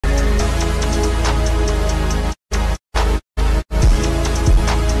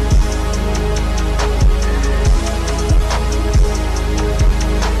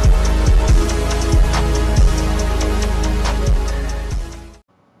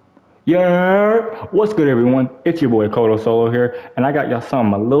Yeah, what's good, everyone? It's your boy Kodo Solo here, and I got y'all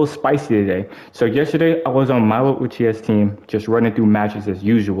something a little spicy today. So yesterday I was on Malo Uchiha's team, just running through matches as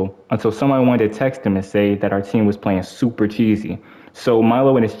usual, until somebody wanted to text him and say that our team was playing super cheesy. So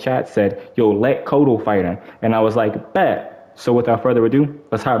Milo in his chat said, "Yo, let Kodo fight him," and I was like, "Bet." So without further ado,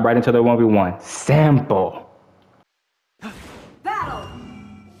 let's hop right into the 1v1 sample. Battle!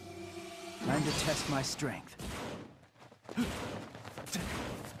 Time to test my strength.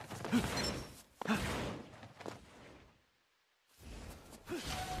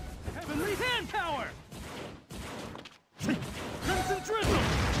 Heavenly hand power! Crimson drizzle!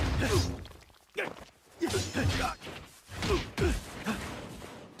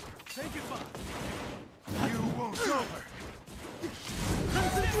 Take it back! You won't over!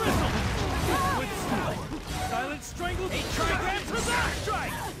 Crimson drizzle! With style! Silent strangle! A trigram reverse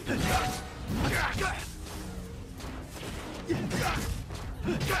strike!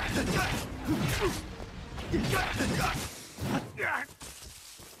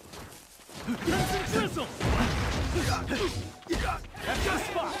 Crimson drizzle! That's your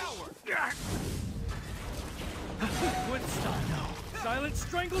spot! Good style! No. Silent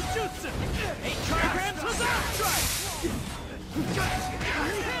strangle jutsu! A trigram reverse strike!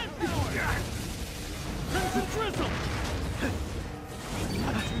 Hand power! Crimson drizzle!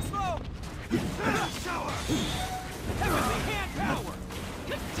 Too slow! Shower! Heavenly hand power!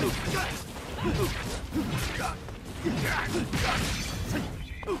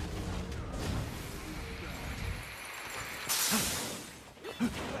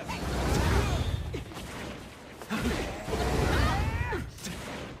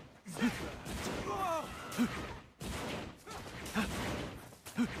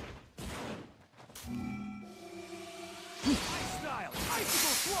 Style!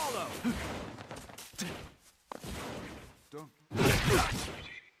 Icicle swallow!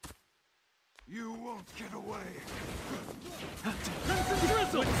 You won't get away. Crimson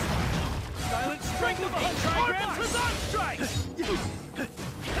drizzle! Silent strangle! A trigram Kazan strike!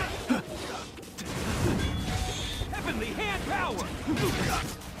 Heavenly hand power!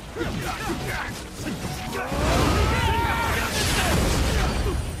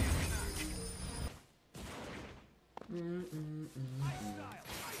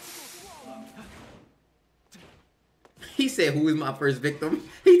 He said, "Who is my first victim?"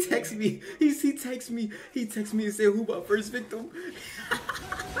 He texts me. He texts me. He texts me and said, "Who my first victim?"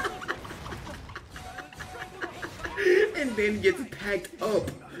 And then gets packed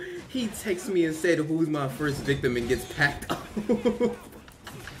up. He texts me and said, "Who's my first victim?" and gets packed up.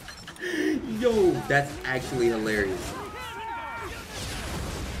 Yo, that's actually hilarious,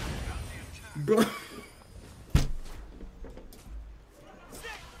 bro.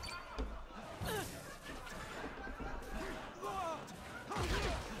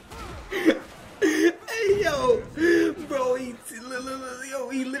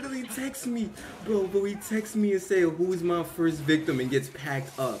 He literally texts me, bro. But he texts me and say, "Who's my first victim?" and gets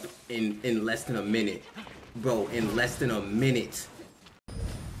packed up in less than a minute, bro. In less than a minute.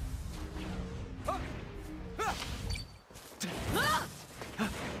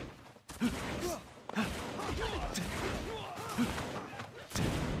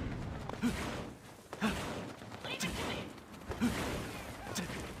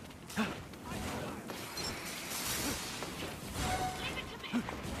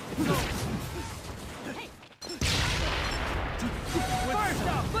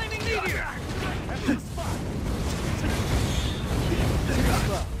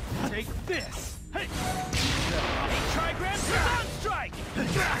 Take this! Hey! A trigram Kazan strike!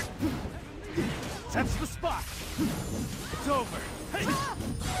 That's the spot! It's over! Hey!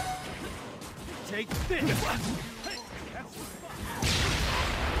 Take this! Hey! That's the spot!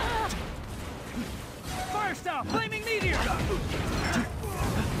 Fire style! Flaming meteor!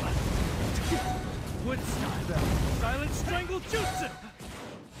 Wood style! Silent strangle jutsu!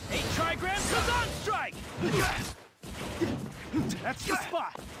 A trigram Kazan strike! That's the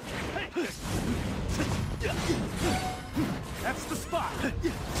spot! Hey. That's the spot! Take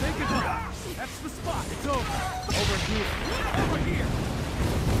it back! That's the spot! It's over! Over here! Over here!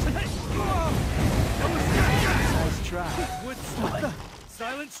 Hey. Nice try! Wood style!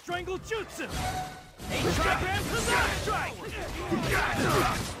 Silent strangle jutsu! A trigram Kazan strike!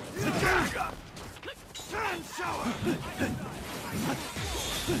 Sand shower!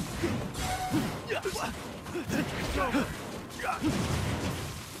 It's over!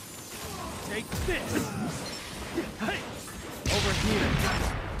 Take this! Hey! Over here!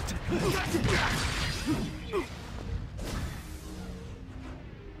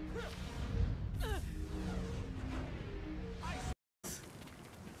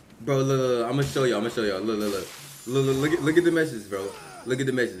 Bro, look, I'm gonna show y'all. Look at the messages, bro. Look at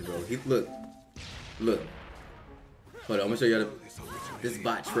the messages, bro. Look. Hold on, I'm gonna show y'all this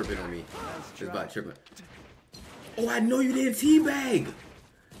bot tripping on me. This bot tripping. Oh, I know you didn't teabag.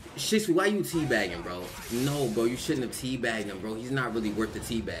 Shitsy, why you teabagging, bro? No, bro, you shouldn't have teabagged him, bro. He's not really worth the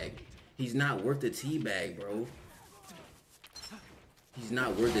teabag. He's not worth the teabag, bro. He's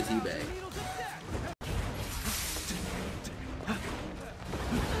not worth the teabag.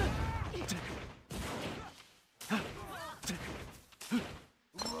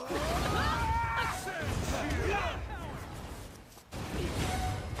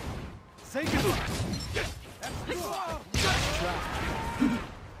 Say goodbye.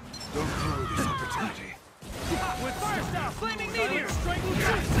 Don't throw this opportunity. With fire style, flaming meteor, strangle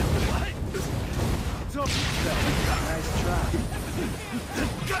juice. It's over. Nice try.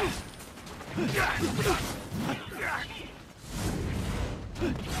 That's the spot.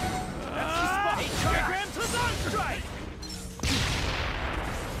 Trigram to Zon strike.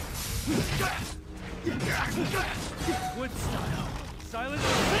 Wood style. Silent.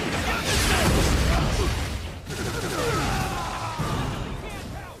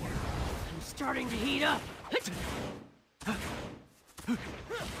 I'm starting to heat up.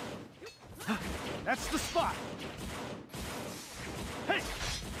 That's the spot. Hey.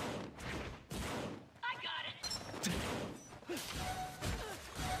 I got it.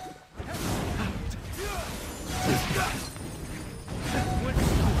 Wood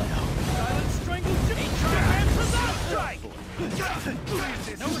style. Silent strangle. Trigram to Zon strike.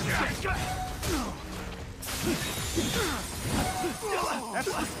 No escape.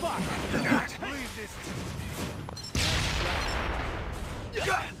 That's the spot. Leave this to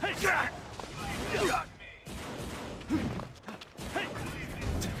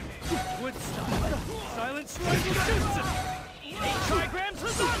Wood style. Silent strangle jutsu. Trigram to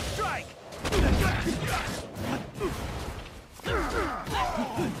Zon strike.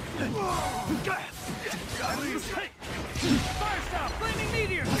 Fire style, flaming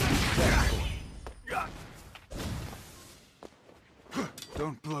meteor.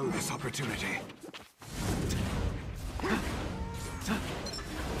 Don't blow this opportunity.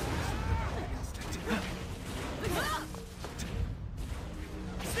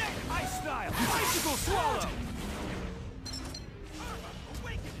 Ice style, icicle swallow.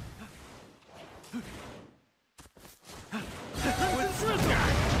 With drizzle.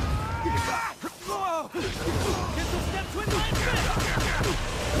 Whoa! Kissel step twin line fist.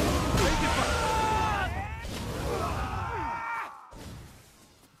 Break it by.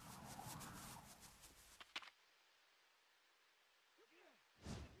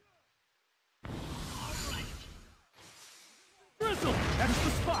 Drizzle, that's the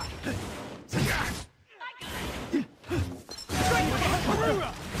spot. Strangle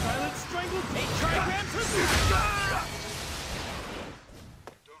Harura. Silent strangle. Trigram to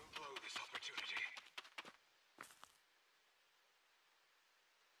Don't blow this opportunity.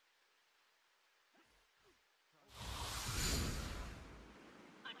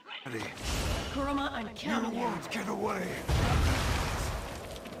 Ready. Kurama, I'm You counting you. won't get away.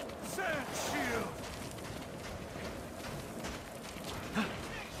 Sand shield.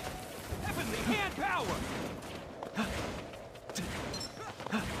 Heavenly hand power.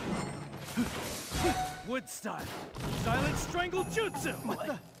 Wood style. Silent strangle jutsu. What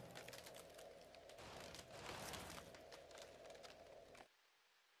the?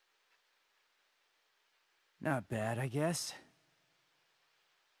 Not bad, I guess.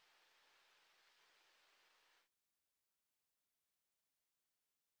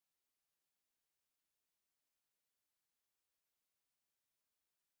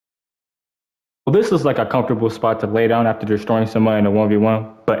 Well, this is like a comfortable spot to lay down after destroying someone in a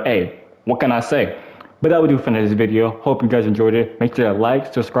 1v1, but hey, what can I say? But that would do for this video. Hope you guys enjoyed it. Make sure to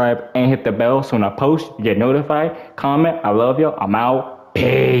like, subscribe, and hit the bell so when I post, you get notified. Comment. I love y'all. I'm out.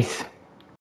 Peace.